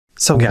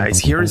So guys,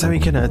 here is how you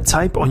can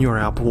type on your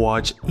Apple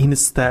Watch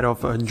instead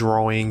of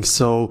drawing.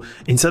 So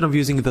instead of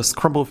using the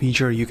scribble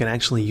feature, you can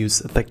actually use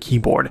the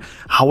keyboard.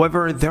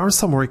 However, there are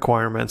some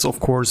requirements, of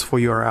course, for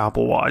your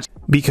Apple Watch,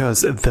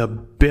 because the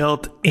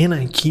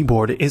built-in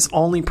keyboard is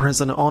only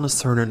present on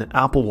certain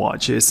Apple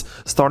Watches,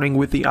 starting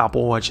with the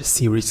Apple Watch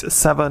Series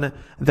 7,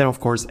 then of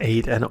course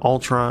 8 and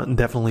Ultra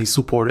definitely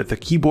support the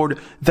keyboard.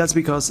 That's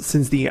because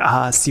since the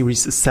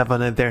Series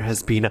 7, there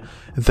has been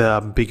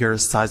the bigger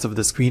size of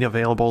the screen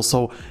available,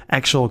 so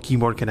actual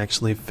keyboard can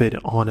actually fit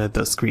on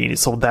the screen.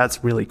 So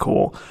that's really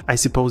cool. I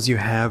suppose you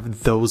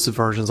have those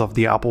versions of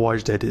the Apple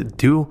Watch that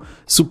do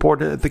support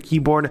the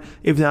keyboard.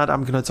 If not,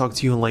 I'm gonna talk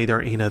to you later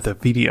in the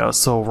video.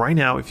 So right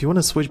now, if you want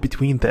to switch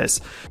between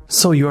this,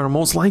 so you are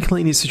most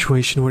likely in a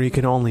situation where you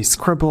can only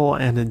scribble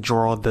and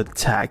draw the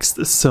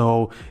text.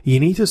 So you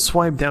need to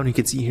swipe down. You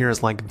can see here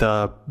is like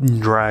the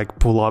drag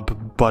pull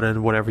up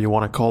button, whatever you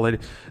want to call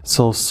it.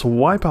 So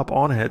swipe up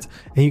on it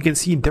and you can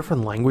see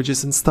different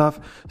languages and stuff.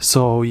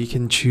 So you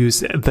can choose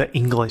the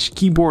English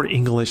keyboard,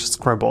 English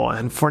scribble,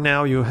 and for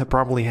now you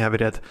probably have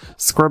it at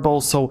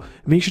scribble, so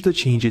make sure to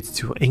change it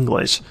to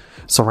English.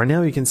 So right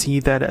now you can see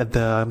that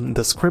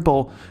the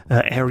scribble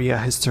area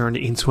has turned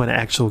into an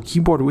actual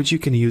keyboard, which you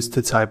can use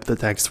to type the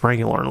text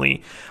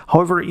regularly.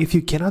 However, if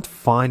you cannot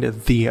find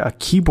the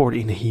keyboard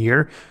in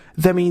here,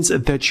 that means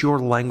that your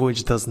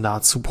language does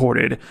not support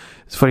it.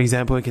 For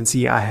example, you can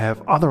see I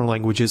have other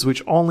languages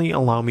which only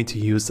allow me to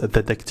use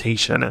the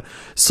dictation.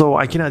 So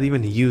I cannot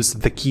even use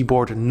the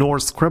keyboard nor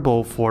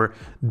scribble for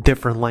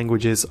different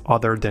languages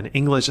other than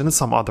English and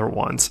some other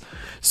ones.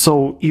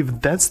 So if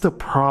that's the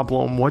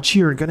problem, what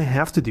you're gonna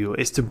have to do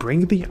is to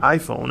bring the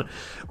iPhone,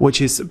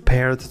 which is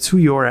paired to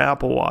your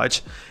Apple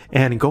Watch,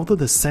 and go to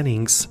the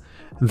settings,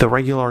 the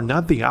regular,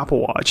 not the Apple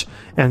Watch,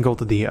 and go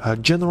to the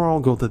general,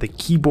 go to the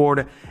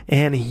keyboard,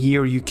 and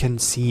here you can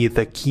see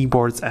the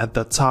keyboards at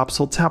the top.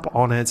 So tap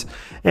on it,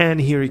 and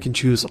here you can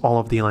choose all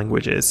of the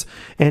languages.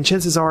 And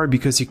chances are,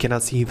 because you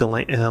cannot see the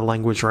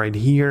language right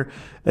here,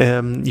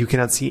 you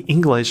cannot see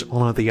English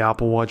on the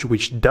Apple Watch,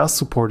 which does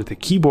support the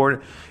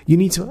keyboard, you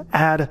need to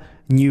add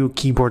new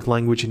keyboard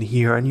language in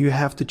here, and you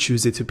have to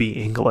choose it to be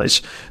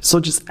English.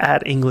 So just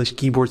add English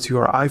keyboard to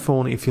your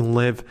iPhone if you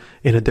live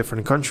in a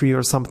different country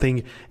or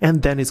something,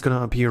 and then it's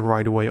gonna appear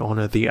right away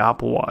on the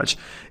Apple Watch.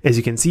 As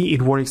you can see,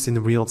 it works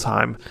in real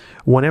time.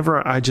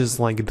 Whenever I just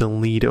like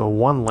delete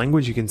one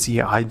language, you can see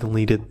I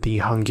deleted the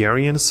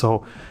Hungarian,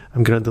 so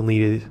I'm gonna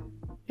delete it,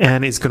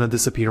 and it's gonna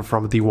disappear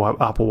from the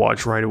Apple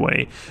Watch right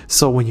away.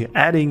 So when you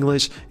add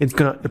English, it's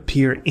gonna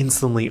appear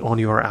instantly on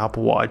your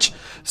Apple Watch.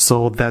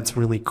 So that's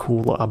really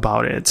cool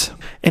about it.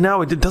 And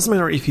now it doesn't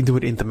matter if you do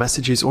it in the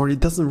messages, or it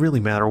doesn't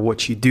really matter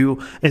what you do.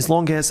 As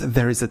long as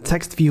there is a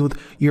text field,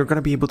 you're gonna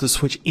be able to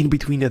switch in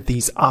between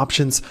these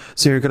options.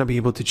 So you're gonna be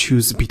able to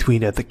choose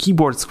between the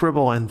keyboard,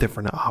 scribble, and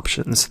different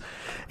options.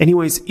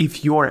 Anyways,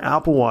 if your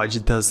Apple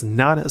Watch does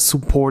not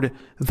support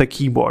the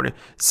keyboard,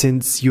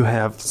 since you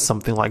have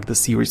something like the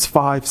Series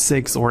 5,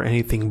 6, or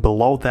anything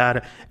below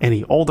that,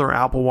 any older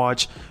Apple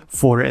Watch,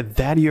 for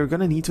that you're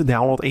gonna need to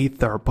download a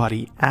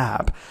third-party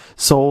app.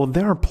 So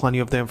there are plenty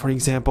of them. For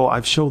example,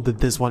 I've showed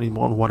this one in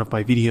one of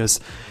my videos.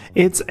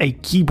 It's a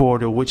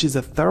keyboard which is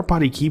a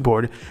third-party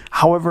keyboard.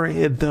 However,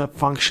 the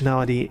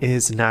functionality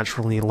is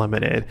naturally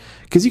limited,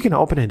 because you can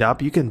open it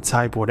up, you can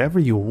type whatever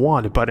you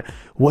want, but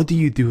what do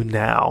you do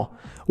now?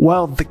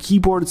 Well, the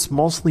keyboards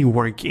mostly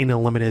work in a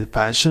limited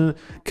fashion,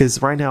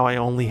 because right now I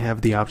only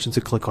have the option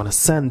to click on a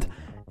send,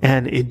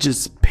 and it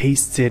just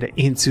pastes it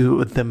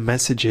into the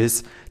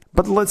messages.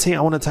 But let's say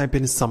I want to type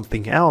in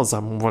something else, I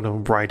want to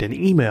write an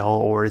email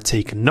or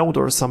take a note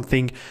or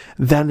something,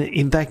 then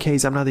in that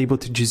case I'm not able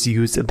to just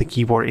use the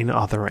keyboard in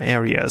other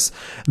areas.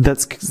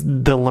 That's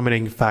the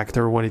limiting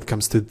factor when it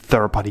comes to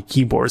third-party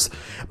keyboards,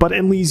 but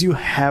at least you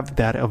have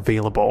that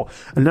available.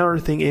 Another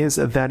thing is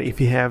that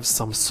if you have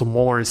some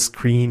smaller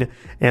screen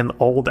and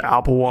old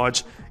Apple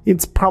Watch,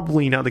 it's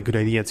probably not a good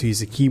idea to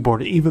use a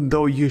keyboard, even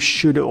though you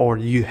should, or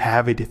you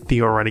have it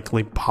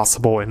theoretically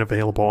possible and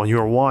available on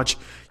your watch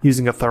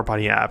using a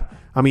third-party app.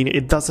 I mean,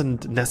 it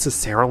doesn't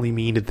necessarily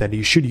mean that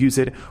you should use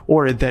it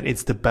or that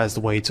it's the best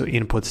way to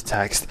input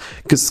text,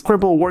 because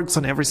Scribble works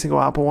on every single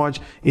Apple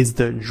Watch. It's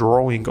the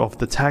drawing of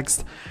the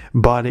text,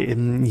 but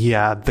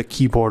yeah, the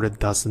keyboard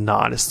does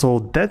not.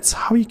 So that's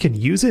how you can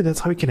use it, that's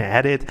how you can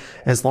add it,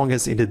 as long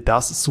as it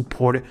does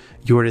support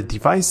your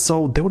device.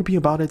 So that would be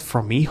about it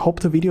from me. Hope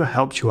the video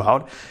helped you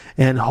out,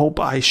 and hope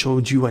I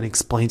showed you and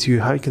explained to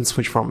you how you can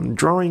switch from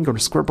drawing or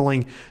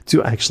scribbling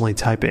to actually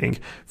typing.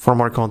 For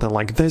more content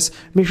like this,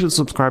 make sure to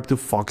subscribe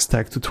to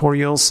Foxtecc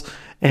tutorials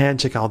and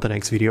check out the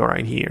next video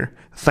right here.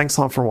 Thanks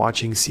a lot for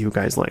watching. See you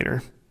guys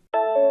later.